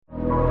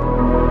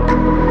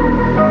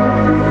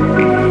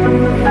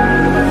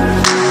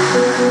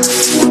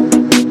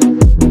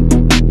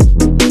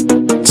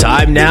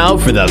now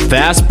for the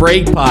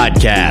Fastbreak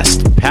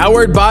podcast,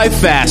 powered by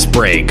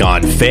Fastbreak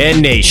on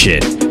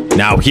FanNation.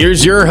 Now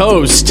here's your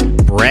host,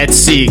 Brett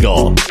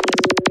Siegel.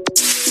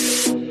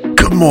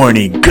 Good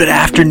morning, good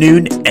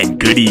afternoon, and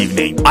good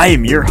evening. I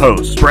am your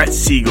host, Brett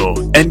Siegel,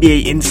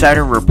 NBA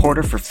insider and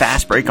reporter for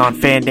Fastbreak on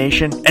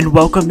FanNation, and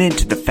welcome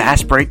into the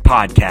Fastbreak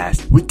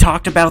podcast. We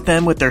talked about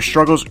them with their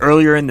struggles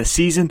earlier in the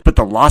season, but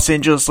the Los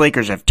Angeles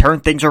Lakers have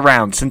turned things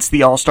around since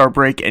the All-Star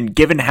break, and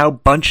given how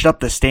bunched up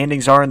the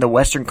standings are in the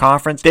Western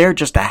Conference, they're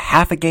just a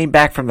half a game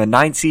back from the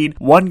 9 seed,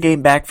 1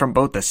 game back from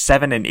both the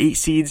 7 and 8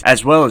 seeds,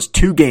 as well as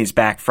 2 games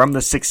back from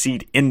the 6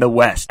 seed in the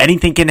West.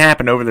 Anything can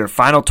happen over their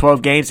final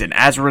 12 games, and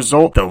as a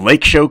result, the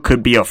Lake Show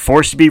could be a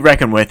force to be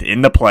reckoned with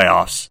in the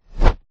playoffs.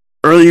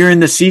 Earlier in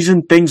the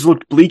season, things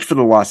looked bleak for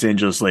the Los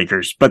Angeles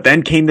Lakers, but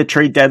then came the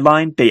trade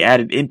deadline. They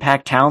added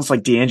impact talents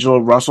like D'Angelo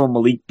Russell,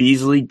 Malik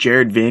Beasley,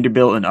 Jared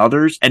Vanderbilt, and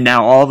others, and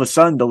now all of a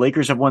sudden, the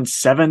Lakers have won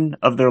 7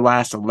 of their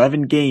last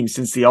 11 games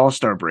since the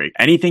All-Star break.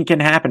 Anything can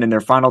happen in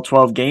their final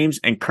 12 games,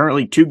 and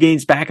currently 2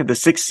 games back at the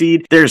 6th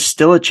seed, there's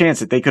still a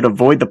chance that they could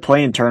avoid the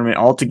play-in tournament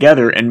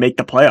altogether and make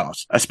the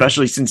playoffs,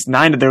 especially since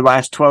 9 of their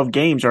last 12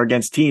 games are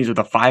against teams with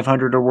a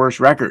 500 or worse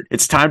record.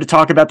 It's time to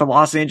talk about the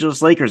Los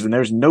Angeles Lakers, and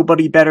there's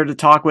nobody better to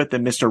talk with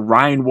than Mr.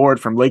 Ryan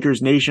Ward from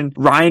Lakers Nation.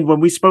 Ryan, when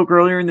we spoke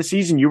earlier in the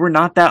season, you were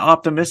not that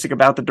optimistic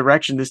about the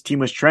direction this team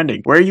was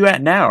trending. Where are you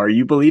at now? Are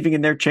you believing in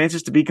their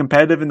chances to be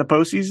competitive in the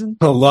postseason?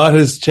 A lot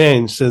has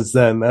changed since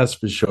then, that's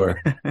for sure.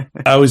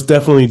 I was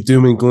definitely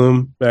doom and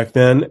gloom back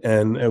then,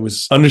 and it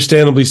was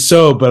understandably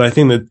so, but I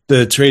think that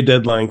the trade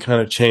deadline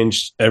kind of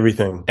changed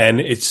everything. And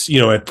it's,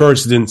 at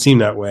first it didn't seem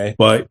that way,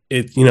 but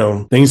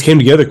things came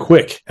together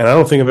quick. And I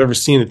don't think I've ever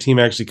seen a team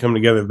actually come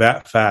together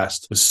that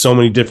fast with so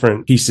many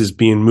different pieces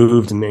being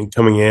moved and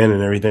coming in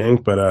and everything,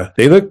 but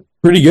they look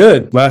pretty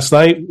good. Last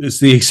night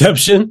is the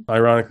exception,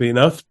 ironically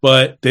enough,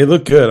 but they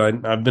look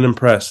good. I've been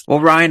impressed.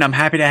 Well, Ryan, I'm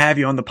happy to have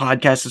you on the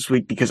podcast this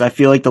week because I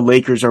feel like the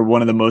Lakers are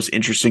one of the most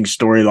interesting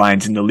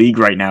storylines in the league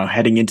right now,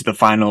 heading into the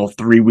final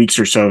 3 weeks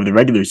or so of the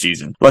regular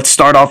season. Let's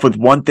start off with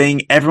one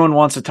thing everyone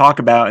wants to talk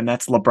about, and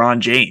that's LeBron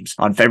James.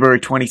 On February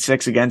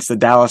 26 against the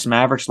Dallas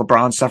Mavericks,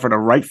 LeBron suffered a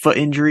right foot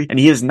injury, and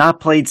he has not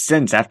played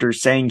since after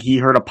saying he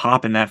heard a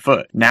pop in that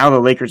foot. Now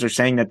the Lakers are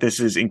saying that this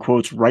is, in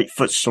quotes, right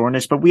foot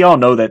soreness, but we all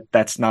know that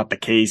that's not the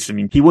case. I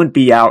mean, he wouldn't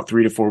be out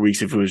 3 to 4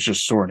 weeks if it was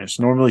just soreness.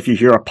 Normally, if you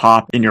hear a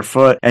pop in your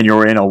foot and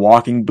you're in a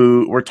walking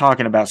boot, we're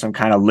talking about some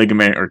kind of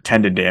ligament or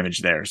tendon damage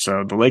there.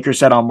 So the Lakers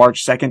said on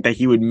March 2nd that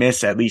he would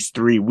miss at least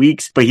 3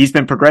 weeks, but he's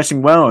been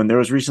progressing well. And there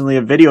was recently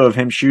a video of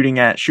him shooting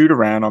at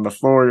shoot-around on the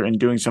floor and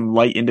doing some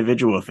light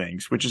individual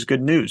things, which is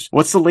good news.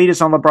 What's the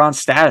latest on LeBron's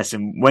status?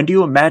 And when do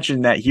you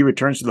imagine that he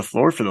returns to the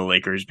floor for the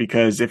Lakers?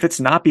 Because if it's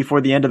not before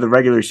the end of the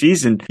regular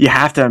season, you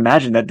have to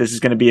imagine that this is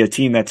going to be a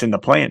team that's in the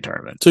play-in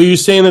tournament. So you're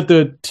saying that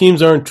the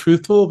teams aren't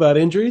truthful about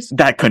injuries?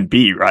 That couldn't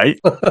be, right?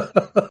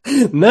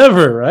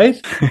 Never, right?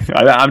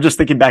 I'm just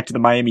thinking back to the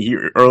Miami Heat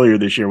earlier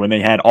this year when they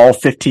had all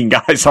 15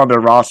 guys on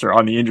their roster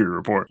on the injury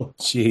report.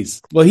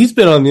 Jeez. Well, he's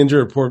been on the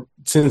injury report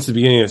since the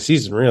beginning of the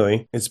season,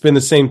 really. It's been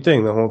the same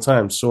thing the whole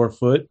time. Sore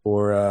foot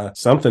or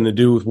something to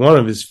do with one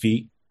of his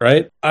feet.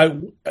 Right.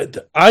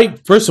 I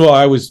first of all,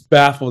 I was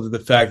baffled at the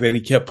fact that he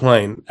kept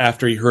playing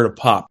after he heard a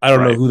pop. I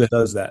don't know who that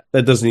does that.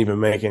 That doesn't even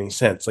make any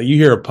sense. Like you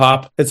hear a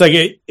pop. It's like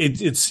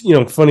it's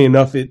funny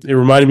enough. It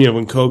reminded me of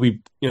when Kobe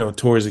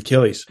tore his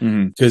Achilles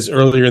because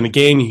earlier in the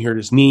game he hurt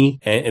his knee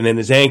and then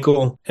his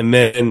ankle and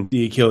then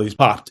the Achilles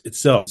popped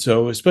itself.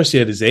 So especially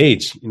at his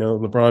age,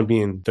 LeBron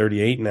being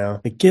 38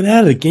 now, like, get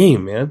out of the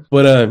game, man.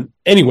 But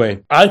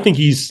anyway, I think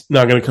he's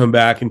not going to come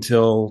back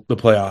until the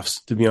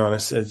playoffs, to be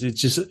honest.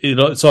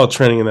 It's all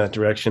trending in that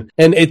direction.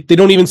 And they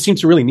don't even seem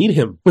to really need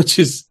him, which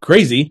is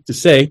crazy to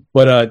say,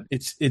 but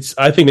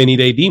I think they need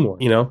AD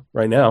more,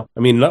 right now. I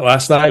mean,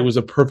 last night was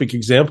a perfect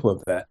example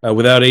of that.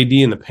 Without AD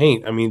in the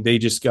paint, I mean, they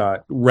just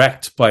got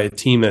wrecked by a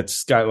team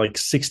that's got like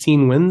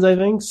 16 wins, I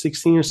think,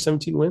 16 or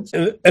 17 wins.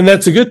 And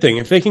that's a good thing.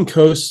 If they can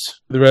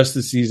coast the rest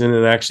of the season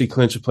and actually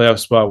clinch a playoff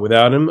spot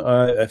without him,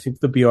 I think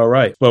they'll be all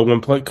right. But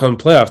when come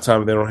playoff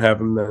time, if they don't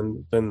have him,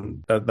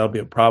 then that'll be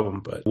a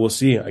problem. But we'll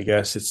see, I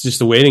guess. It's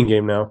just a waiting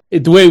game now.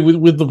 The way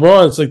with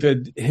LeBron, it's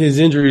like his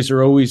injuries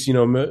are always,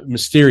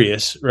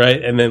 mysterious,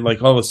 right? And then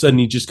like all of a sudden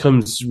he just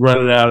comes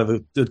running out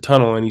of the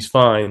tunnel and he's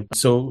fine.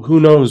 So who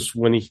knows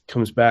when he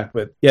comes back?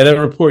 But yeah, that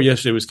report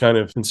yesterday was kind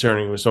of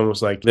concerning. It was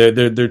almost like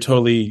they're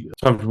totally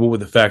comfortable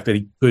with the fact that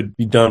he could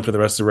be done for the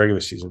rest of the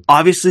regular season.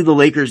 Obviously, the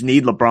Lakers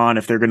need LeBron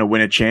if they're going to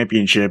win a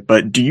championship,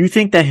 but do you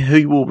think that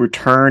he will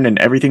return and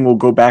everything will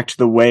go back to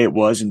the way it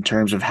was in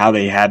terms of how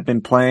they had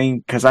been playing?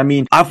 Because, I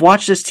mean, I've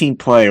watched this team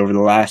play over the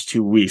last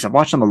 2 weeks. I've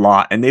watched them a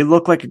lot, and they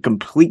look like a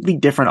completely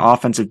different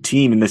offensive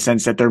team in the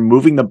sense that they're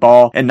moving the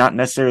ball and not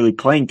necessarily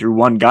playing through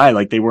one guy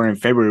like they were in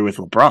February with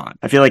LeBron.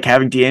 I feel like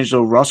having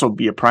D'Angelo Russell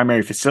be a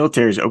primary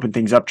facilitator has opened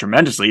things up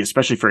tremendously,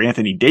 especially for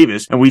Anthony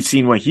Davis, and we've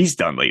seen what he's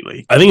done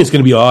lately. I think it's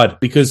going to be odd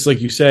because,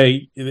 like you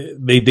say,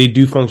 they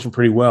do function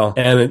pretty well.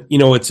 And,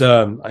 it's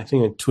I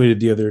think I tweeted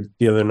tweeted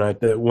the other night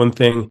that one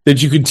thing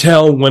that you could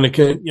tell when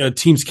a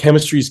team's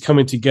chemistry is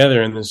coming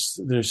together, and there's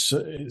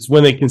is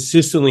when they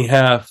consistently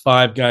have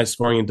 5 guys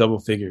scoring in double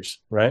figures,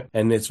 right?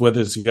 And it's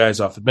whether it's the guys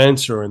off the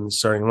bench or in the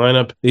starting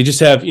lineup, they just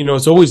have,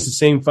 it's always the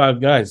same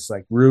 5 guys. It's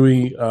like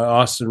Rui,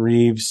 Austin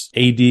Reeves,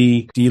 AD,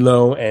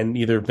 D'Lo, and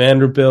either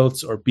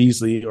Vanderbilt or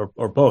Beasley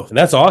or both, and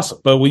that's awesome.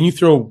 But when you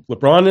throw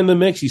LeBron in the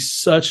mix, he's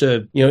such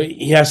a,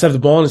 he has to have the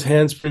ball in his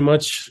hands pretty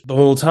much the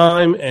whole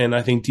time, and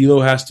I think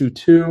D'Lo has to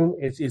too.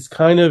 It's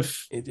going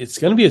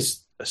to be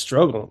a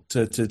struggle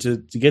to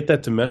get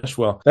that to mesh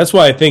well. That's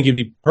why I think it'd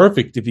be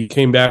perfect if he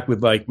came back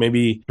with like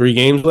maybe 3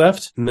 games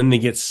left, and then they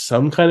get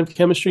some kind of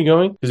chemistry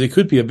going, because it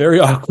could be a very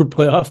awkward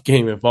playoff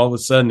game if all of a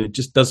sudden it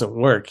just doesn't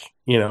work,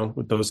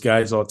 with those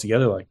guys all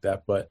together like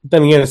that. But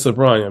then again, it's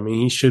LeBron. I mean,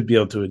 he should be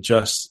able to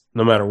adjust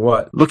no matter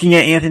what. Looking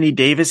at Anthony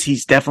Davis,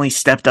 he's definitely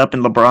stepped up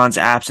in LeBron's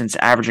absence,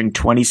 averaging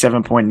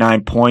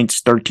 27.9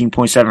 points,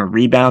 13.7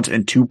 rebounds,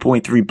 and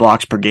 2.3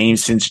 blocks per game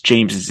since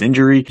James's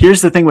injury.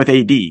 Here's the thing with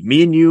AD.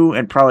 Me and you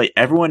and probably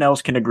everyone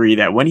else can agree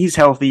that when he's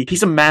healthy,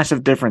 he's a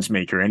massive difference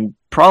maker and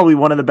probably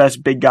one of the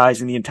best big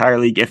guys in the entire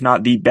league, if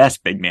not the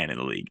best big man in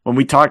the league. When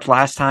we talked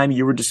last time,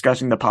 you were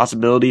discussing the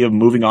possibility of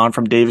moving on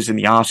from Davis in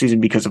the offseason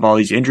because of all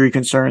these injury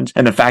concerns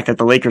and the fact that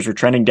the Lakers were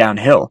trending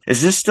downhill.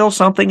 Is this still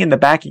something in the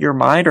back of your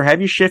mind, or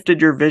have you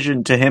shifted your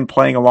vision to him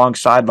playing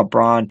alongside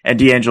LeBron and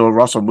D'Angelo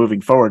Russell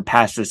moving forward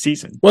past this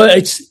season? Well,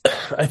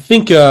 I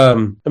think,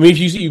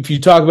 if you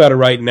talk about it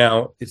right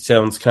now, it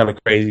sounds kind of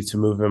crazy to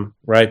move him,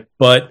 right?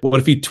 But what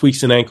if he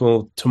tweaks an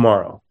ankle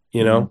tomorrow,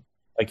 Mm-hmm.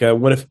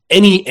 Like, what if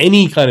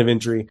any kind of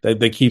injury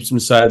that keeps him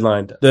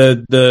sidelined?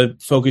 The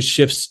focus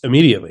shifts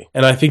immediately.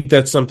 And I think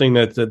that's something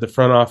that the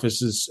front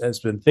office has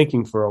been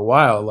thinking for a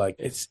while. Like,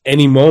 it's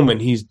any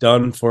moment he's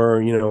done for,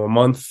 a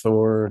month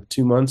or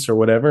 2 months or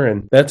whatever.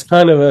 And that's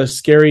kind of a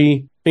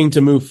scary thing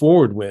to move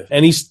forward with.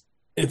 And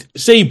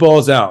say he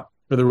balls out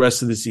for the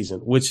rest of the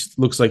season, which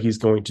looks like he's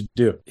going to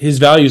do. His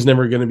value is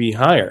never going to be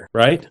higher,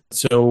 right?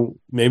 So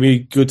maybe a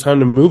good time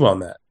to move on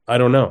that. I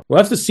don't know. We'll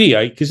have to see.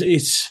 Because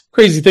it's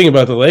crazy thing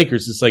about the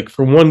Lakers. It's like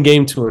from one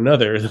game to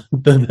another,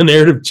 the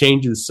narrative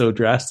changes so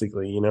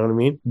drastically. You know what I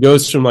mean? It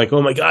goes from like,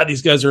 oh my God,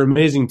 these guys are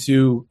amazing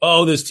to,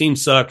 oh, this team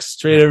sucks.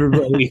 Trade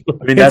everybody.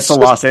 I mean, that's the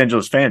Los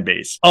Angeles fan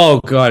base. Oh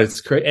God,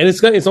 it's crazy. And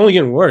it's only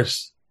getting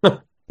worse.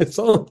 It's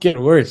all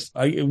getting worse.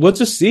 We'll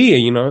just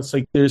see. It's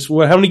like there's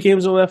how many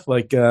games are left?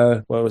 Like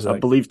what was it? I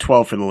believe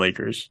 12 for the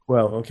Lakers.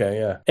 Well, okay,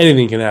 yeah.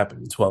 Anything can happen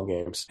in 12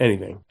 games.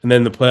 Anything. And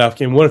then the playoff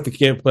game. What if the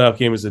playoff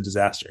game is a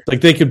disaster?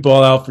 Like they could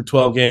ball out for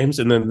 12 games,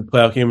 and then the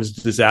playoff game is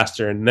a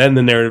disaster, and then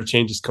the narrative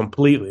changes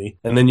completely,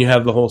 and then you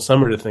have the whole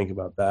summer to think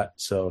about that.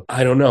 So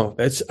I don't know.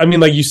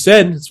 Like you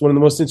said, it's one of the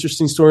most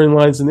interesting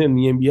storylines in the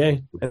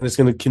NBA, and it's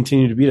going to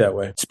continue to be that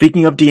way.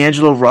 Speaking of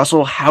D'Angelo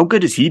Russell, how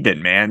good has he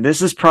been, man?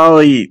 This is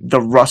probably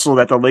the Russell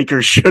that the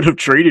Lakers should have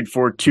traded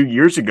for 2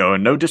 years ago,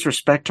 and no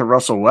disrespect to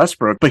Russell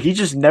Westbrook, but he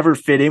just never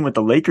fit in with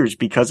the Lakers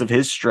because of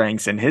his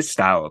strengths and his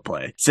style of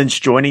play. Since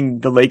joining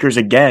the Lakers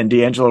again,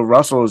 D'Angelo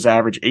Russell has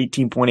averaged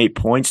 18.8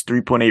 points,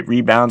 3.8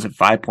 rebounds, and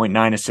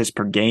 5.9 assists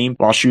per game,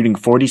 while shooting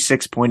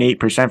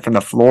 46.8% from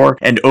the floor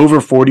and over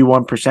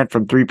 41%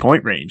 from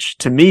three-point range.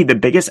 To me, the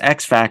biggest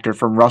X factor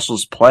from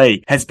Russell's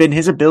play has been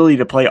his ability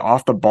to play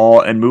off the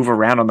ball and move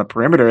around on the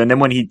perimeter, and then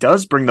when he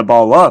does bring the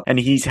ball up and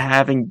he's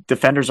having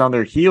defenders on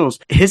their heels,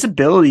 his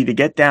ability to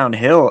get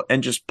downhill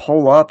and just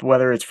pull up,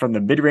 whether it's from the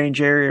mid-range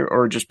area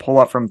or just pull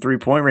up from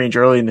three-point range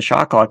early in the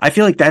shot clock, I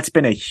feel like that's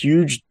been a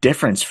huge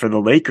difference for the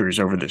Lakers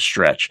over this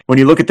stretch. When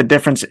you look at the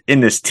difference in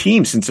this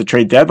team since the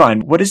trade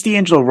deadline, what has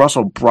D'Angelo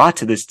Russell brought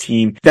to this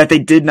team that they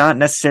did not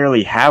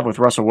necessarily have with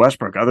Russell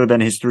Westbrook, other than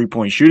his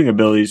three-point shooting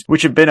abilities,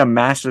 which have been a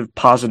massive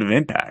positive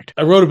impact?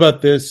 I wrote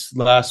about this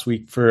last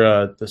week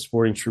for the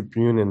Sporting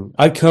Tribune, and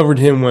I covered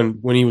him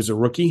when he was a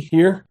rookie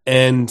here,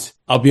 and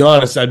I'll be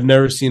honest, I've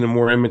never seen a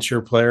more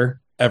immature player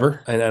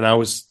ever. And I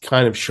was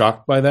kind of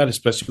shocked by that,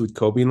 especially with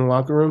Kobe in the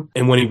locker room.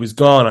 And when he was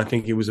gone, I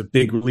think it was a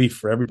big relief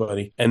for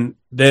everybody. And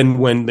then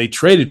when they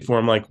traded for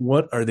him, like,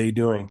 what are they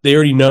doing? They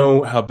already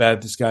know how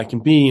bad this guy can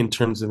be in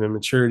terms of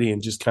immaturity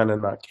and just kind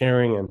of not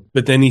caring.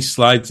 But then he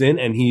slides in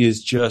and he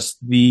is just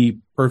the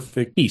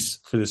perfect piece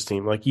for this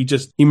team. Like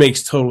he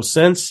makes total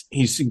sense.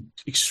 He's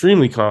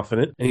extremely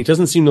confident and he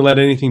doesn't seem to let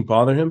anything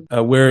bother him.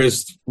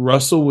 Whereas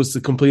Russell was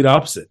the complete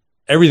opposite.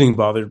 Everything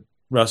bothered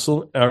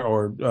Russell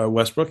or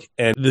Westbrook,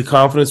 and the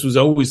confidence was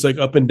always like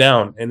up and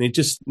down, and it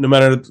just, no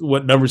matter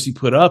what numbers he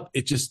put up,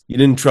 it just, you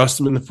didn't trust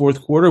him in the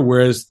fourth quarter.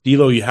 Whereas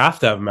D'Lo, you have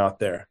to have him out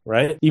there,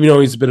 right? Even though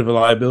he's a bit of a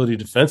liability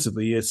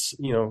defensively, it's,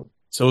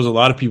 so is a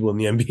lot of people in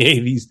the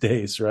NBA these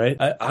days, right?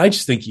 I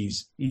just think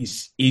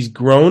he's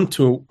grown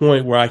to a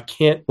point where I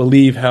can't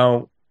believe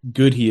how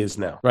good he is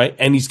now, right?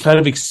 And he's kind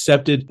of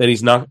accepted that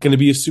he's not going to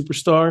be a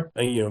superstar,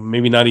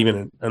 maybe not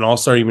even an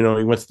all-star, even though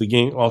he went to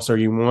the all-star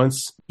game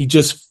once. He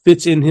just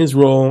fits in his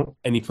role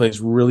and he plays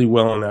really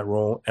well in that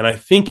role. And I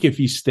think if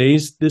he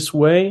stays this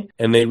way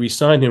and they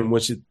re-sign him,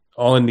 which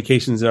all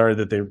indications are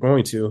that they're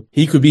going to,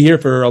 he could be here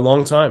for a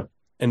long time.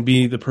 and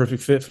be the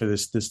perfect fit for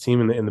this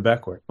team in the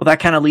backcourt. Well, that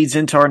kind of leads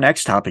into our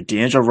next topic.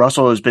 D'Angelo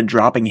Russell has been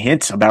dropping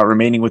hints about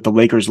remaining with the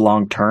Lakers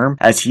long term,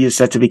 as he is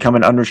set to become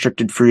an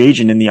unrestricted free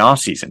agent in the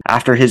offseason.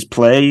 After his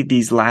play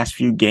these last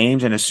few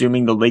games, and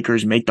assuming the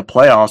Lakers make the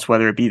playoffs,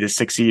 whether it be the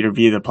 6th seed or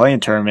via the play-in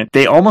tournament,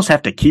 they almost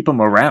have to keep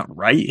him around,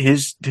 right?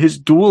 His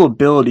dual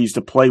abilities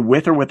to play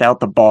with or without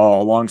the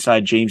ball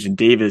alongside James and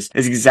Davis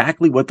is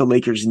exactly what the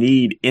Lakers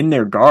need in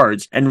their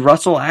guards. And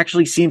Russell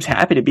actually seems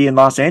happy to be in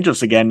Los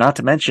Angeles again, not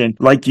to mention,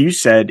 like you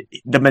said,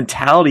 the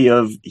mentality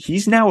of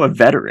he's now a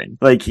veteran.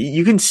 Like,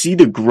 you can see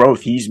the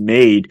growth he's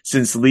made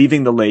since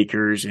leaving the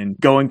Lakers and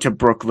going to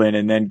Brooklyn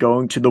and then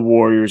going to the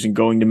Warriors and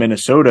going to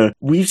Minnesota.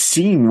 We've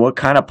seen what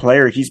kind of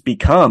player he's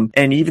become.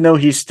 And even though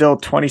he's still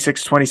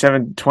 26,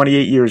 27,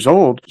 28 years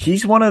old,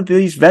 he's one of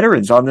these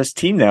veterans on this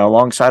team now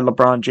alongside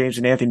LeBron James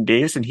and Anthony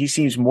Davis. And he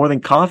seems more than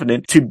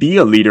confident to be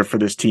a leader for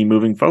this team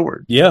moving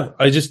forward. Yeah,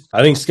 I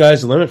think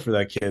sky's the limit for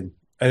that kid.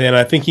 And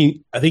I think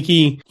he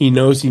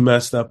knows he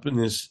messed up in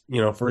his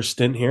first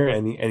stint here,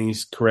 and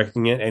he's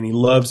correcting it, and he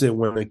loves it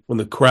when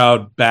the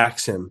crowd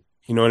backs him.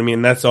 You know what I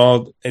mean? That's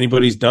all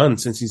anybody's done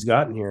since he's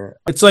gotten here.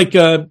 It's like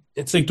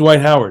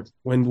Dwight Howard.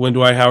 When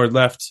Dwight Howard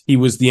left, he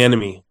was the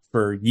enemy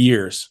for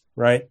years,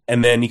 right?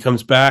 And then he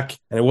comes back,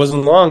 and it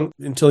wasn't long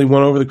until he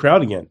won over the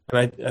crowd again.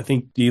 And I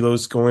think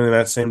D'Lo's going in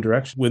that same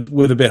direction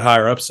with a bit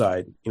higher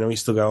upside.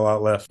 He's still got a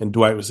lot left, and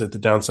Dwight was at the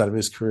downside of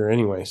his career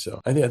anyway.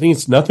 So I think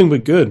it's nothing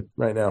but good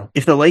right now.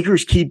 If the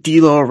Lakers keep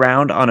D'Lo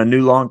around on a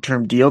new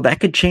long-term deal, that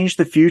could change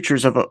the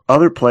futures of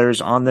other players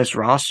on this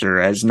roster,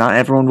 as not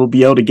everyone will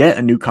be able to get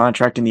a new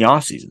contract in the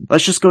offseason.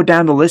 Let's just go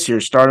down the list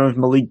here, starting with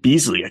Malik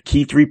Beasley, a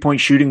key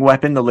three-point shooting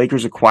weapon the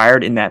Lakers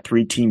acquired in that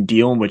 3-team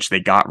deal in which they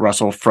got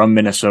Russell from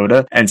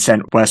Minnesota and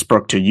sent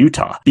Westbrook to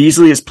Utah.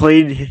 Beasley has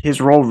played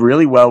his role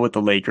really well with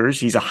the Lakers.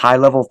 He's a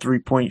high-level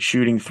three-point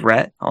shooting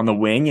threat on the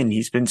wing, and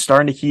he's been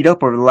starting to heat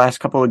up over the last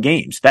couple of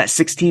games. That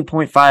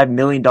 $16.5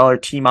 million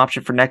team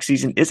option for next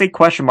season is a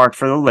question mark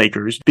for the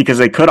Lakers, because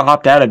they could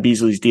opt out of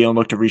Beasley's deal and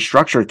look to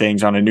restructure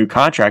things on a new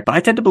contract, but I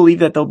tend to believe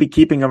that they'll be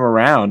keeping him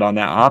around on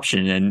that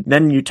option. And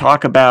then you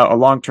talk about a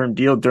long-term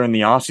deal during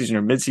the offseason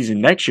or midseason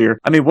next year.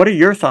 I mean, what are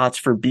your thoughts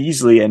for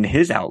Beasley and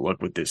his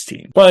outlook with this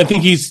team? Well, I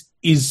think he's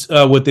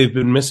what they've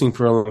been missing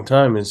for a long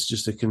time is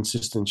just a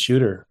consistent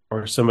shooter,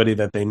 or somebody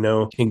that they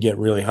know can get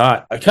really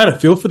hot. I kind of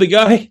feel for the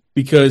guy,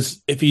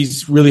 because if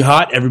he's really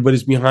hot,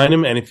 everybody's behind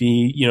him. And if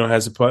he,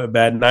 has a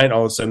bad night,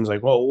 all of a sudden it's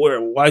like, well,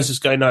 why is this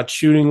guy not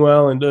shooting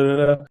well? And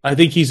I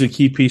think he's a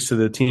key piece to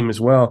the team as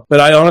well. But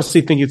I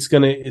honestly think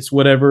it's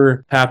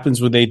whatever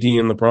happens with AD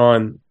and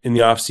LeBron in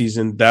the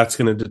offseason, that's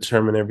going to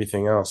determine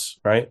everything else,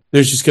 right?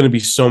 There's just going to be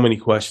so many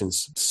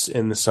questions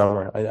in the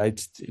summer.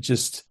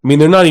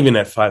 They're not even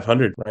at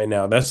 500 right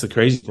now. That's the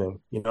crazy thing,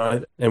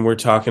 and we're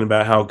talking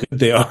about how good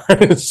they are.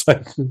 It's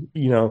like,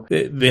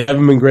 they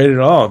haven't been great at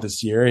all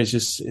this year. It's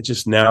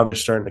just now they're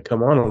starting to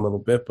come on a little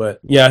bit.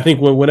 But yeah, I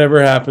think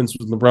whatever happens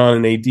with LeBron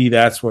and AD,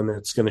 that's when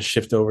it's going to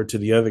shift over to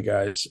the other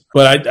guys.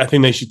 But I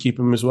think they should keep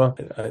him as well.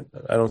 I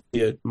don't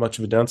see it much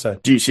of a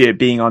downside. Do you see it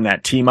being on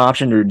that team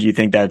option, or do you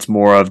think that's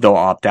more of they'll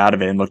opt out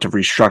of it and look to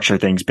restructure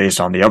things based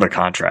on the other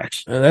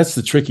contracts? And that's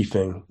the tricky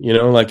thing,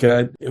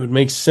 it would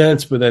make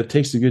sense, but that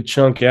takes a good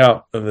chunk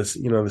out of this,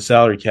 the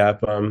salary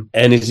cap.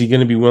 And is he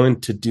going to be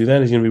willing to do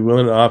that? Is he going to be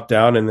willing to opt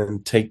out and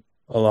then take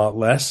a lot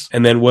less?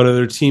 And then what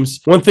other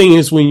teams? One thing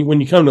is when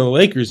you come to the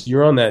Lakers,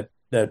 you're on that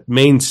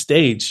main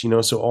stage,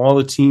 so all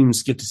the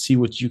teams get to see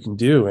what you can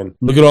do. And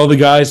look at all the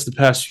guys the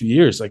past few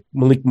years, like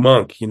Malik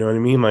Monk, you know what I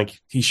mean? Like,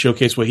 he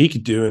showcased what he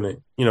could do in a,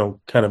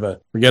 kind of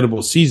a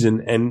forgettable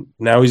season. And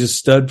now he's a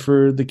stud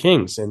for the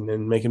Kings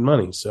and making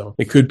money. So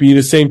it could be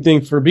the same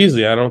thing for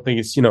Beasley. I don't think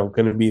it's,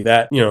 going to be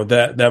that,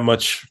 that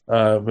much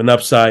of an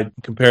upside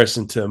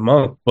comparison to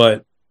Monk,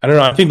 but I don't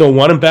know. I think they'll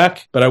want him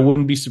back, but I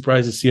wouldn't be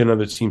surprised to see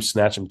another team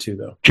snatch him too,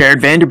 though. Jared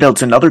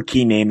Vanderbilt's another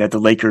key name that the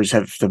Lakers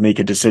have to make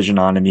a decision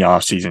on in the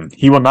offseason.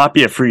 He will not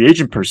be a free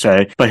agent per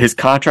se, but his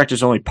contract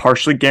is only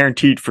partially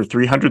guaranteed for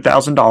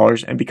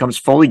 $300,000 and becomes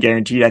fully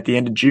guaranteed at the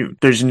end of June.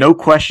 There's no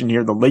question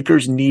here the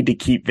Lakers need to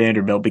keep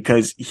Vanderbilt,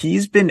 because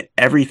he's been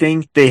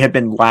everything they have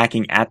been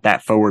lacking at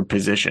that forward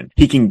position.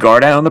 He can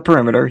guard out on the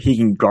perimeter. He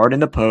can guard in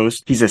the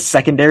post. He's a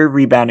secondary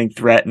rebounding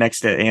threat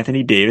next to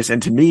Anthony Davis.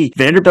 And to me,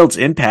 Vanderbilt's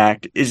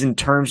impact is in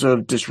terms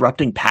of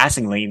disrupting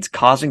passing lanes,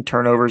 causing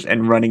turnovers,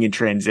 and running in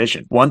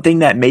transition. One thing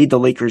that made the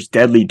Lakers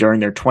deadly during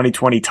their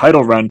 2020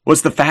 title run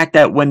was the fact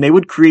that when they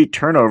would create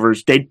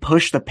turnovers, they'd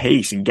push the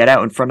pace and get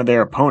out in front of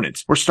their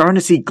opponents. We're starting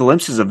to see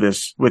glimpses of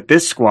this with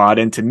this squad,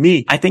 and to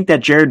me, I think that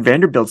Jared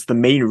Vanderbilt's the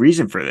main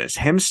reason for this.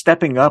 Him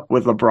stepping up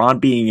with LeBron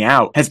being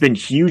out has been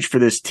huge for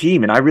this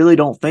team, and I really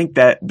don't think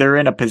that they're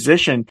in a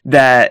position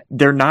that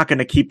they're not going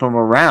to keep him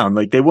around.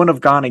 Like, they wouldn't have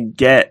gone and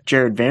get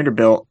Jared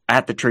Vanderbilt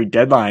at the trade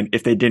deadline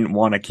if they didn't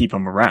want to keep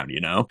him around,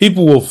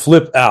 People will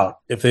flip out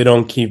if they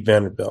don't keep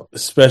Vanderbilt,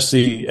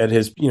 especially at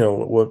his,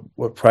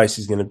 what price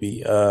he's going to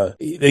be.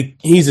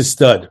 He's a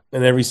stud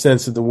in every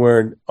sense of the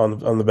word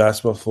on the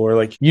basketball floor.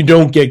 Like, you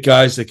don't get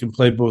guys that can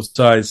play both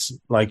sides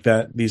like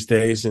that these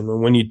days.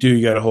 And when you do,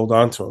 you got to hold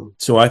on to them.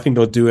 So I think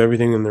they'll do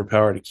everything in their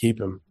power to keep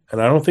him.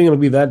 And I don't think it'll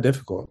be that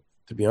difficult,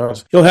 to be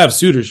honest. He'll have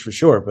suitors for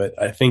sure, but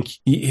I think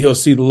he'll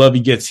see the love he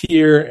gets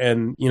here,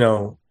 and,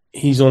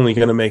 he's only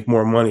going to make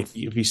more money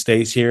if he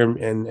stays here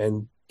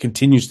and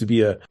continues to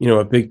be a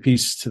big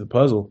piece to the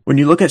puzzle. When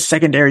you look at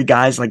secondary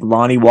guys like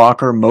Lonnie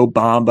Walker, Mo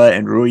Bamba,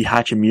 and Rui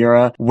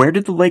Hachimura, where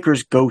did the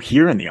Lakers go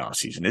here in the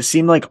offseason? It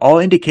seemed like all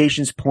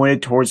indications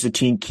pointed towards the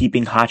team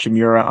keeping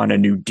Hachimura on a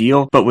new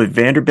deal, but with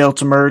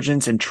Vanderbilt's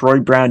emergence and Troy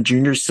Brown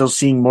Jr. still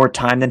seeing more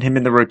time than him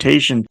in the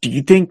rotation, do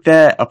you think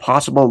that a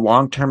possible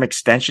long-term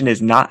extension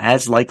is not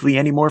as likely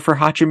anymore for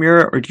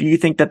Hachimura, or do you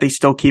think that they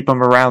still keep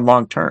him around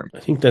long-term? I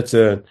think that's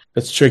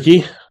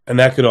tricky. And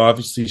that could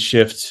obviously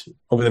shift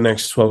over the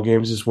next 12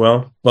 games as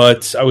well.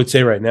 But I would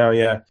say right now,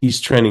 yeah,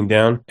 he's trending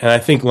down. And I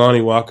think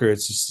Lonnie Walker,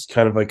 it's just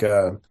kind of like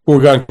a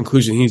foregone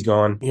conclusion. He's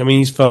gone. I mean,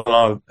 he's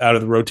fallen out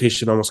of the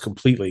rotation almost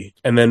completely.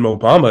 And then Mo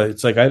Bamba,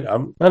 it's like,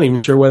 I'm not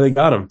even sure why they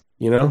got him.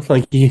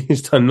 Like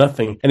he's done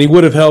nothing, and he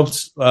would have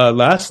helped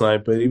last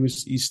night, but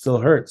he's still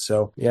hurt.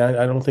 So yeah,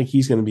 I don't think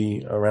he's going to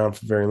be around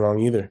for very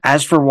long either.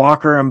 As for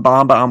Walker and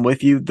Bamba, I'm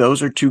with you.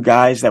 Those are two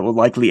guys that will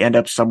likely end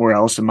up somewhere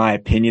else, in my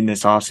opinion,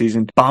 this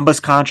offseason. Bamba's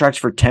contract's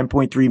for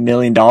 $10.3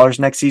 million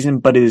next season,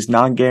 but it is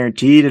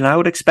non-guaranteed, and I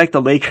would expect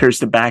the Lakers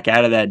to back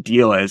out of that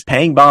deal, as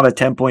paying Bamba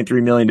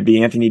 $10.3 million to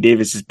be Anthony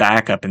Davis's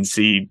backup and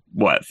see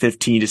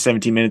 15 to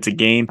 17 minutes a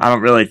game. I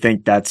don't really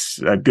think that's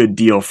a good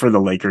deal for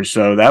the Lakers.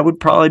 So that would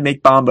probably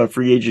make Bamba a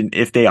free agent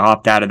if they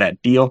opt out of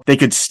that deal. They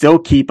could still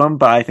keep him,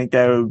 but I think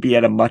that it would be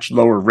at a much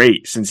lower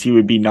rate, since he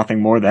would be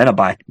nothing more than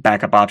a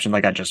backup option,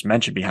 like I just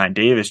mentioned, behind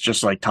Davis,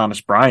 just like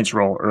Thomas Bryant's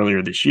role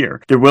earlier this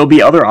year. There will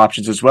be other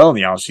options as well in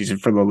the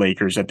offseason for the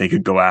Lakers that they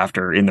could go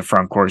after in the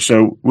front court.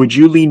 So would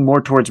you lean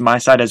more towards my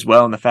side as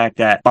well, in the fact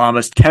that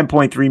Bamba's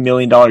 $10.3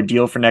 million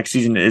deal for next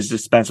season is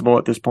dispensable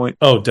at this point?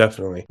 Oh,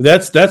 definitely.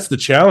 That's the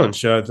challenge.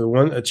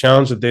 A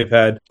challenge that they've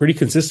had pretty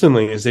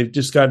consistently is they've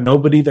just got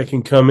nobody that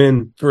can come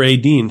in for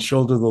AD and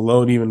shoulder the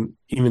load even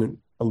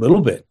a little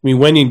bit. I mean,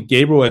 Wendy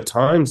Gabriel at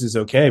times is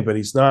okay, but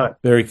he's not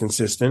very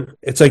consistent.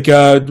 It's like,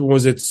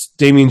 was it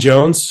Damian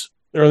Jones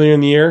earlier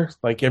in the year?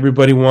 Like,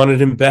 everybody wanted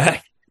him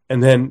back,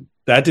 and then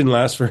that didn't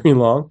last very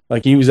long.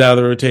 Like, he was out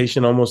of the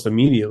rotation almost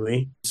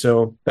immediately.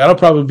 So that'll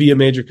probably be a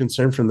major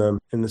concern from them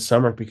in the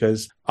summer,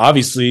 because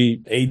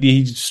obviously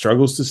AD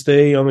struggles to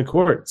stay on the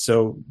court.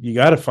 So you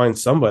got to find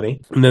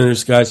somebody. And then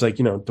there's guys like,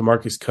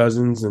 DeMarcus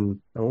Cousins, and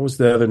what was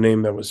the other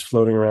name that was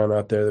floating around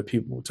out there that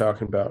people were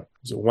talking about?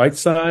 Was it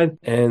Whiteside?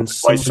 And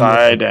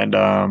Whiteside and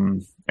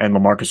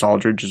LaMarcus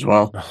Aldridge as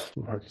well.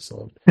 LaMarcus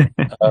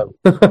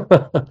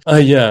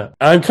Aldridge. Yeah.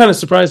 I'm kind of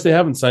surprised they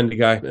haven't signed a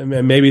guy. I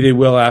mean, maybe they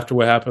will after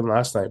what happened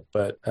last night,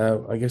 but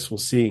I guess we'll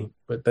see.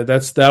 But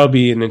that'll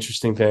be an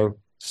interesting thing.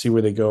 See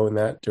where they go in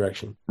that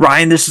direction.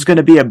 Ryan, this is going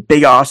to be a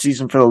big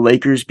offseason for the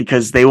Lakers,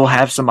 because they will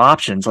have some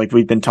options like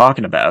we've been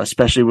talking about,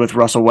 especially with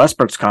Russell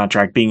Westbrook's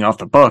contract being off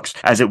the books,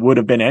 as it would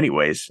have been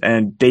anyways.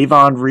 And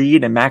Davon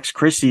Reed and Max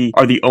Christie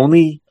are the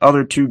only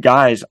other two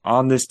guys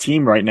on this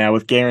team right now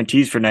with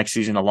guarantees for next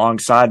season,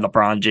 alongside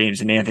LeBron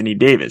James and Anthony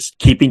Davis.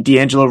 Keeping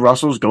D'Angelo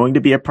Russell is going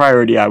to be a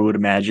priority, I would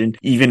imagine,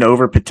 even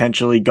over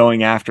potentially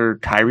going after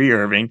Kyrie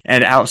Irving.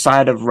 And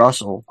outside of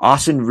Russell,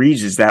 Austin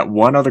Reeves is that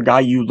one other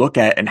guy you look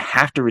at and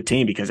have to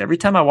retain, because every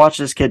time I watch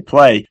this kid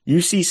play,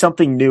 you see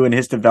something new in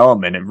his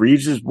development. And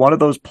Reeves is one of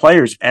those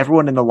players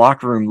everyone in the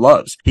locker room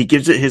loves. He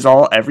gives it his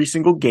all every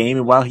single game.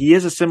 And while he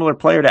is a similar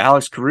player to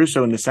Alex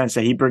Caruso in the sense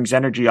that he brings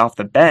energy off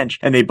the bench,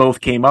 and they both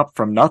came up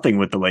from nothing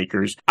with the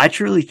Lakers, I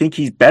truly think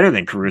he's better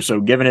than Caruso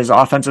given his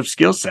offensive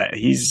skill set.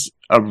 He's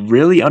a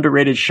really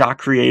underrated shot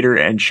creator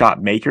and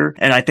shot maker,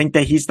 and I think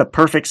that he's the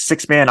perfect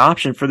six-man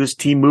option for this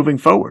team moving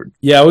forward.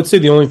 Yeah, I would say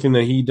the only thing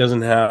that he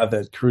doesn't have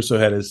that Caruso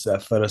had is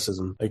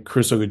athleticism. Like,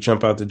 Caruso could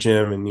jump out the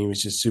gym, and he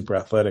was just super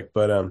athletic,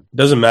 but it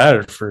doesn't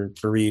matter for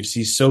Reeves.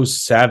 He's so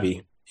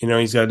savvy.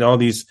 He's got all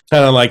these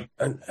kind of like,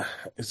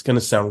 it's going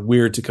to sound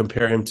weird to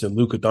compare him to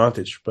Luka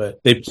Doncic, but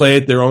they play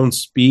at their own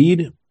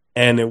speed,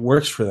 and it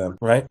works for them,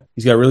 right?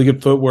 He's got really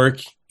good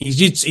footwork.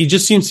 He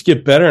just seems to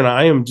get better, and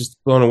I am just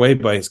blown away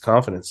by his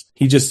confidence.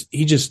 He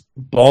just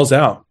balls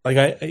out.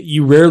 Like,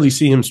 you rarely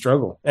see him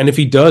struggle, and if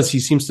he does, he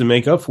seems to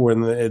make up for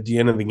it at the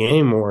end of the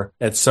game or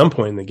at some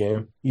point in the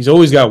game. He's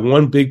always got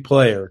one big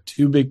play or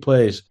two big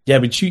plays. Yeah,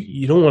 but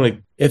you don't want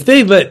to. If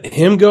they let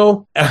him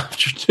go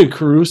after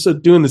Caruso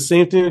doing the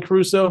same thing to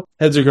Caruso,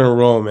 heads are going to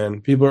roll,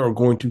 man. People are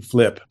going to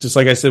flip. Just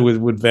like I said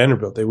with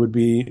Vanderbilt, it'd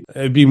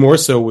be more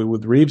so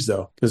with Reeves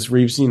though, because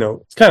Reeves,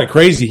 it's kind of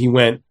crazy he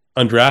went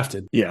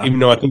undrafted. Yeah. Even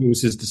though I think it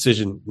was his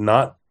decision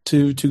not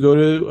to go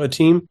to a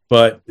team,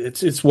 but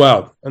it's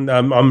wild, and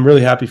I'm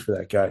really happy for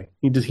that guy.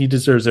 He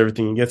deserves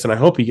everything he gets, and I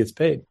hope he gets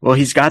paid. Well,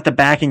 he's got the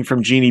backing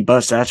from Jeannie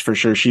Buss, that's for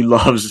sure. She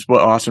loves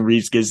what Austin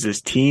Reeves gives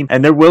this team,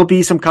 and there will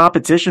be some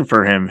competition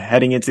for him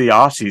heading into the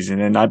offseason,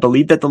 and I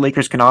believe that the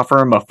Lakers can offer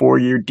him a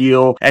 4-year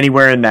deal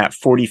anywhere in that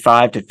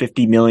 $45 to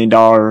 $50 million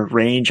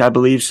range, I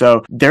believe.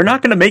 So they're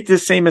not going to make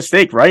this same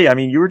mistake, right? I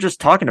mean, you were just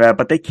talking about it,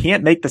 but they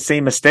can't make the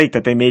same mistake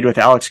that they made with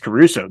Alex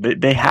Caruso.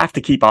 They have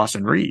to keep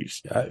Austin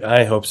Reeves.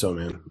 I hope so,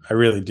 man. them. I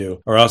really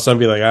do. Or else I'll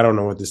be like, I don't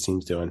know what this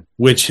team's doing,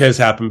 which has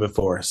happened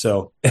before.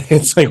 So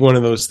it's like one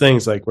of those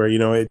things like where,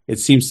 it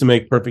seems to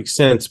make perfect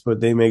sense, but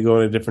they may go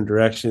in a different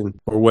direction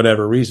for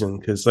whatever reason.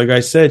 Because like I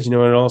said, it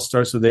all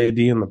starts with AD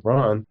and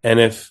LeBron. And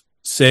if,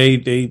 say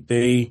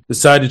they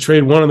decide to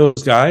trade one of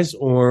those guys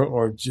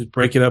or just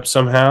break it up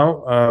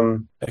somehow,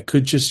 it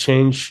could just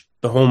change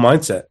the whole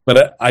mindset.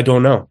 But I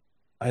don't know.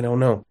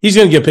 He's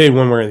going to get paid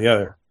one way or the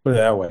other. Put it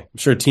that way. I'm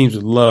sure teams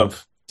would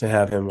love to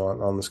have him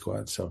on the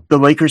squad. So the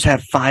Lakers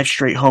have 5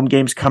 straight home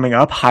games coming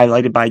up,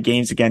 highlighted by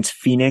games against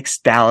Phoenix,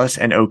 Dallas,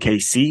 and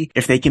OKC.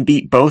 If they can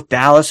beat both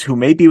Dallas, who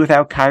may be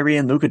without Kyrie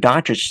and Luka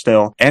Doncic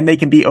still, and they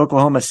can beat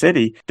Oklahoma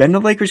City, then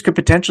the Lakers could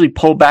potentially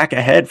pull back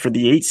ahead for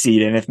the 8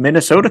 seed. And if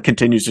Minnesota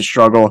continues to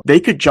struggle, they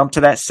could jump to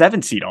that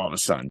 7 seed all of a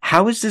sudden.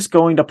 How is this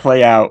going to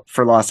play out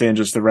for Los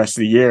Angeles the rest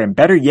of the year? And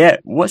better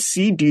yet, what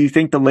seed do you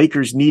think the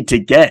Lakers need to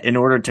get in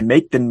order to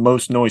make the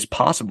most noise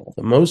possible?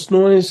 The most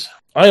noise?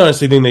 I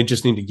honestly think they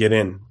just need to get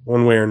in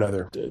one way or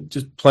another.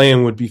 Just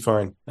playing would be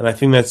fine. And I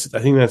think that's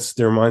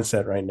their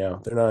mindset right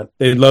now.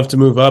 They'd love to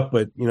move up,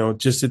 but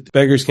just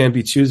beggars can't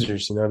be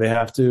choosers. They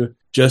have to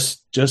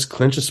just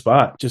clinch a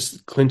spot,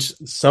 just clinch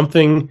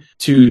something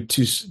to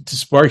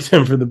spark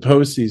them for the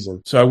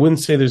postseason. So I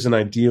wouldn't say there's an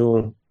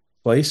ideal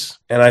place.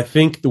 And I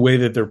think the way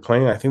that they're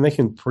playing, I think they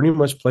can pretty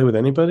much play with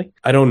anybody.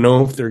 I don't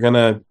know if they're going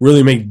to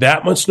really make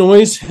that much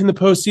noise in the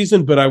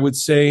postseason, but I would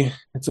say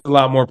it's a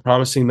lot more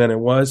promising than it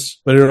was.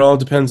 But it all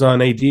depends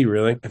on AD,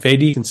 really. If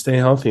AD can stay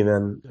healthy,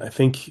 then I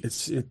think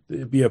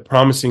it'd be a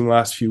promising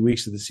last few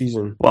weeks of the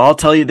season. Well, I'll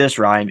tell you this,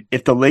 Ryan.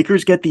 If the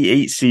Lakers get the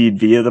 8 seed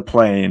via the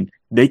play-in,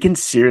 they can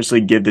seriously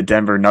give the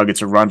Denver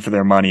Nuggets a run for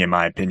their money, in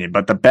my opinion.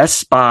 But the best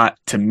spot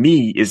to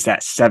me is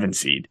that 7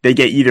 seed. They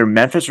get either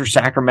Memphis or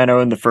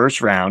Sacramento in the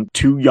first round,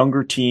 2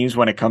 younger teams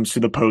when it comes to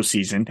the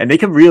postseason, and they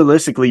could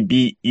realistically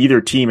beat either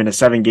team in a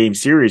 7-game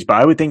series. But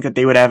I would think that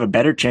they would have a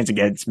better chance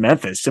against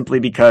Memphis simply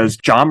because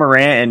John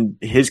Morant and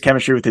his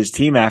chemistry with his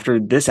team after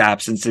this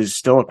absence is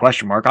still a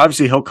question mark.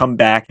 Obviously, he'll come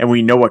back, and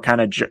we know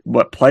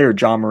what player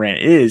John Morant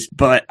is.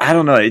 But I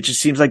don't know. It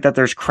just seems like that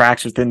there's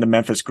cracks within the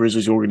Memphis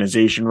Grizzlies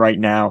organization right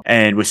now.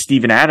 And with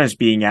Steven Adams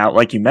being out,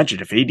 like you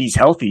mentioned, if AD's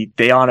healthy,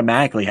 they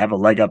automatically have a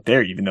leg up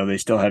there, even though they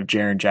still have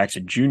Jaren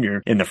Jackson Jr.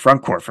 in the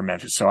front court for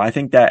Memphis. So I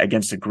think that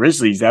against the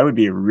Grizzlies, that would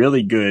be a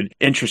really good,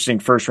 interesting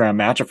first round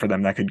matchup for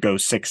them that could go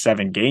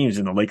 6-7 games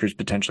and the Lakers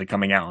potentially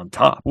coming out on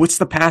top. What's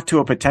the path to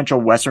a potential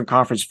Western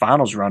Conference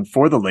Finals run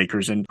for the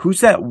Lakers? And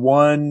who's that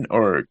 1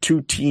 or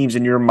 2 teams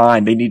in your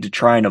mind they need to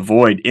try and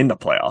avoid in the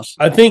playoffs?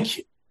 I think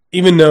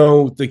even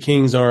though the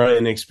Kings are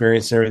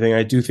inexperienced and everything,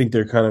 I do think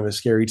they're kind of a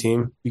scary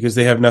team because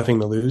they have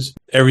nothing to lose.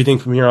 Everything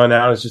from here on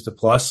out is just a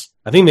plus.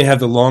 I think they have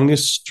the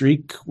longest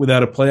streak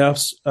without a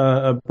playoffs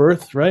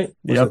berth, right?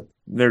 Yep.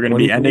 They're going to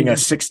be ending a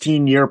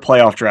 16-year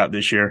playoff drought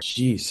this year.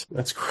 Jeez,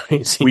 that's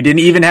crazy. We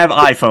didn't even have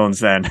iPhones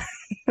then.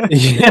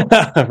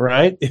 Yeah,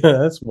 right? Yeah,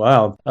 that's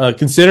wild.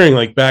 Considering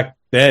like back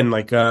then,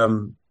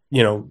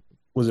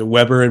 was it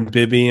Weber and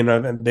Bibby,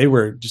 and they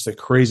were just a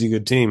crazy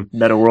good team.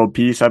 Meta World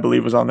Peace, I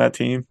believe, was on that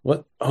team.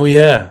 What? Oh,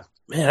 yeah.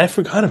 Man, I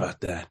forgot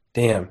about that.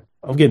 Damn.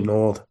 I'm getting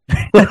old.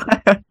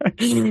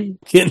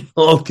 Getting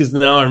old because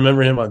now I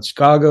remember him on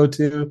Chicago,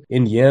 too.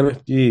 Indiana.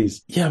 Jeez.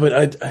 Yeah,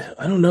 but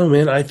I don't know,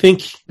 man. I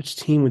think which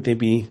team would they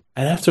be?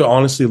 I'd have to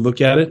honestly look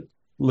at it.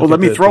 Well,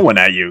 let me throw one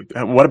at you.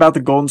 What about the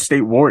Golden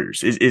State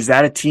Warriors? Is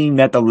that a team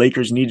that the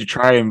Lakers need to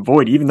try and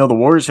avoid? Even though the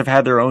Warriors have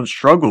had their own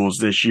struggles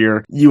this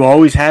year, you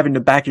always have in the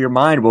back of your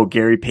mind, well,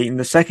 Gary Payton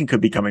II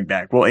could be coming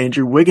back. Well,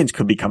 Andrew Wiggins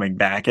could be coming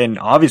back. And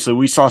obviously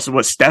we saw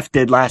what Steph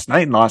did last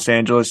night in Los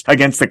Angeles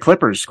against the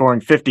Clippers, scoring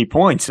 50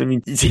 points. I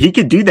mean, he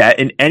could do that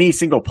in any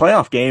single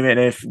playoff game. And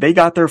if they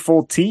got their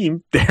full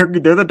team, they're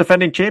the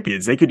defending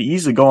champions. They could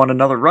easily go on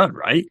another run,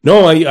 right?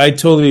 No, I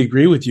totally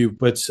agree with you.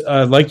 But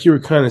like you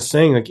were kind of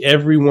saying, like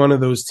every one of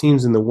those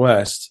teams in the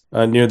West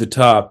near the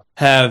top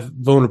have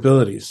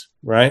vulnerabilities,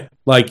 right?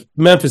 Like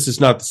Memphis is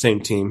not the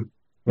same team,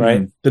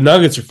 right? Mm-hmm. The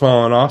Nuggets are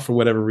falling off for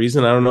whatever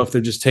reason. I don't know if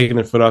they're just taking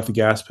their foot off the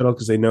gas pedal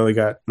because they know they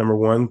got number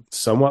 1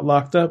 somewhat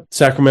locked up.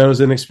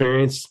 Sacramento's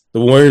inexperienced. The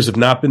Warriors have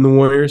not been the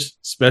Warriors,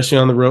 especially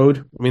on the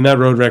road. I mean, that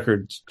road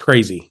record's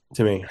crazy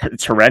to me.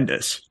 It's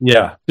horrendous.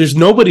 Yeah. There's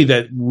nobody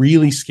that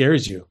really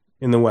scares you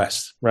in the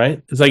West,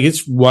 right? It's like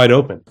it's wide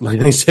open. Like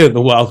they say,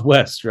 the Wild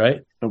West,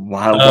 right? The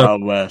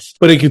Wild West.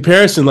 But in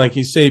comparison, like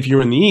you say, if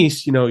you're in the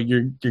East, you're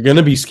going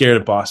to be scared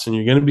of Boston.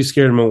 You're going to be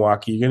scared of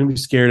Milwaukee. You're going to be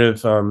scared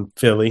of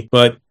Philly.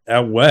 But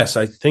out West,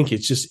 I think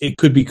it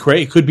could be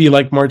great. It could be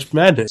like March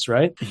Madness,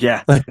 right?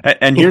 Yeah.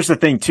 And here's the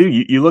thing, too.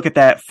 You look at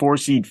that 4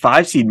 seed,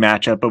 5 seed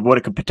matchup of what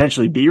it could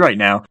potentially be right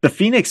now. The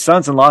Phoenix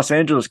Suns and Los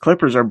Angeles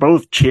Clippers are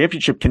both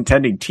championship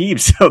contending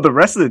teams. So the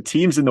rest of the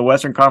teams in the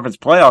Western Conference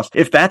playoffs,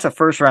 if that's a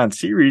first round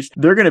series,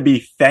 they're going to be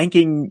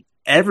thanking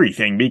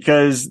everything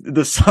because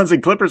the Suns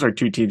and Clippers are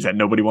 2 teams that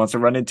nobody wants to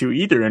run into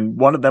either, and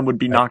one of them would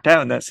be knocked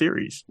out in that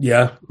series.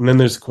 Yeah, and then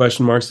there's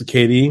question marks to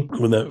KD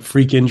with a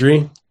freak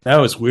injury. That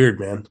was weird,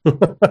 man.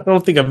 I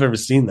don't think I've ever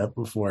seen that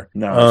before.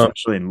 No,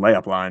 especially in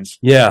layup lines.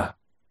 Yeah.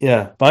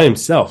 Yeah, by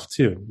himself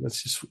too.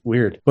 That's just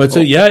weird. But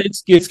so yeah,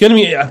 it's gonna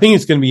be. I think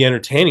it's gonna be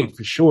entertaining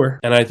for sure.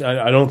 And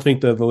I don't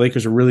think that the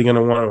Lakers are really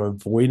gonna want to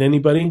avoid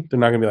anybody. They're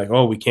not gonna be like,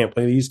 oh, we can't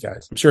play these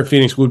guys. I'm sure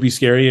Phoenix would be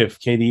scary if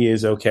KD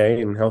is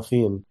okay and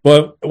healthy.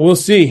 But we'll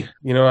see.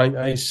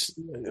 I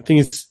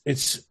think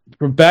it's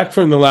back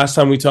from the last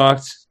time we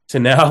talked to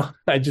now.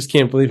 I just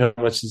can't believe how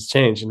much has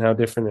changed and how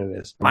different it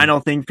is. Final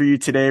thing for you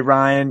today,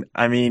 Ryan.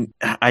 I mean,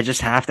 I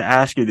just have to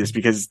ask you this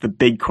because it's the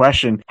big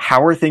question.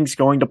 How are things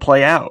going to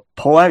play out?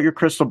 Pull out your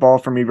crystal ball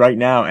for me right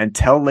now and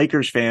tell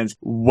Lakers fans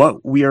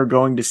what we are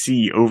going to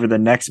see over the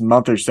next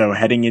month or so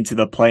heading into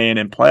the play-in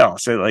and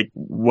playoffs. So,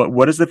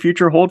 what does the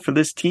future hold for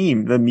this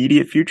team? The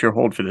immediate future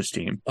hold for this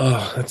team?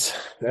 Oh,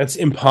 that's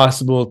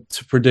impossible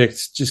to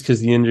predict just because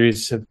the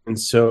injuries have been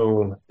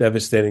so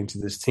devastating to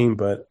this team.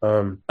 But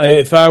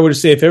if I were to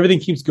say, if everything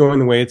keeps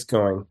going the way it's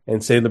going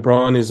and say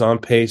LeBron is on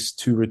pace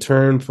to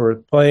return for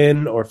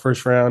play-in or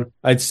first round,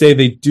 I'd say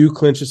they do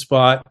clinch a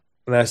spot,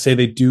 and I say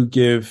they do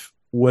give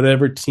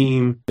whatever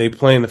team they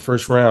play in the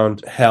first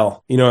round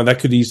hell. That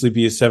could easily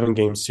be a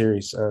 7-game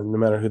series, no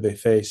matter who they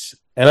face.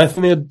 And I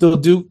think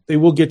they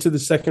will get to the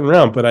second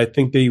round, but I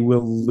think they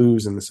will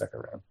lose in the second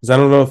round because I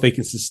don't know if they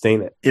can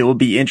sustain it. It will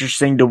be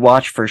interesting to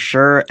watch for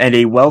sure, and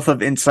a wealth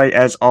of insight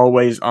as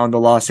always on the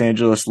Los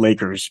Angeles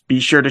Lakers.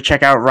 Be sure to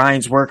check out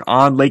Ryan's work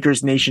on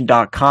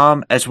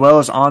LakersNation.com as well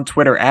as on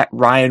Twitter at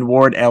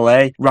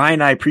RyanWardLA.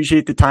 Ryan, I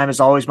appreciate the time as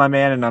always, my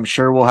man, and I'm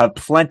sure we'll have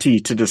plenty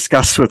to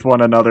discuss with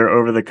one another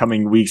over the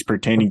coming weeks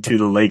pertaining to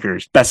the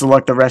Lakers. Best of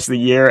luck the rest of the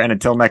year, and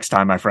until next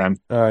time, my friend.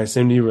 All right,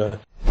 same to you, brother.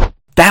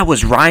 That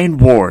was Ryan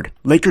Ward,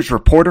 Lakers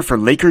reporter for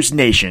Lakers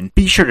Nation.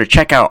 Be sure to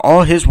check out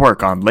all his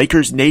work on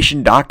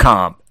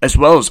LakersNation.com, as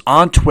well as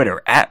on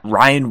Twitter at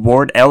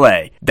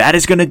RyanWardLA. That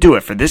is going to do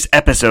it for this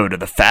episode of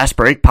the Fast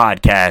Break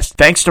Podcast.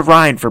 Thanks to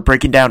Ryan for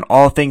breaking down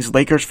all things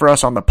Lakers for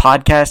us on the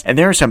podcast, and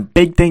there are some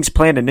big things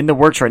planned and in the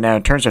works right now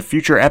in terms of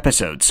future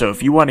episodes. So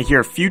if you want to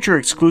hear future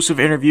exclusive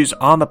interviews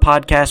on the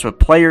podcast with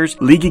players,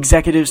 league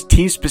executives,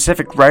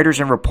 team-specific writers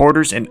and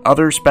reporters, and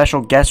other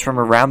special guests from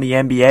around the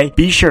NBA,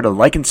 be sure to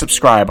like and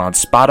subscribe on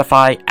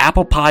Spotify,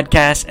 Apple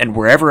Podcasts, and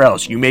wherever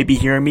else you may be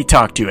hearing me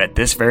talk to at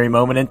this very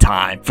moment in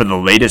time. For the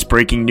latest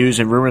breaking news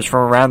and rumors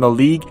from around the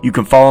league, you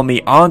can follow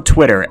me on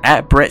Twitter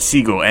at Brett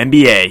Siegel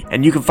NBA,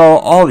 and you can follow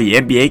all the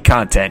NBA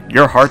content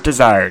your heart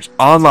desires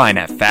online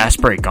at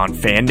Fastbreak on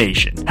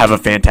FanNation. Have a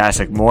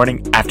fantastic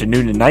morning,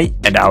 afternoon, and night,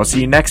 and I will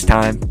see you next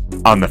time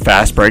on the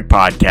Fast Break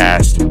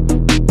Podcast.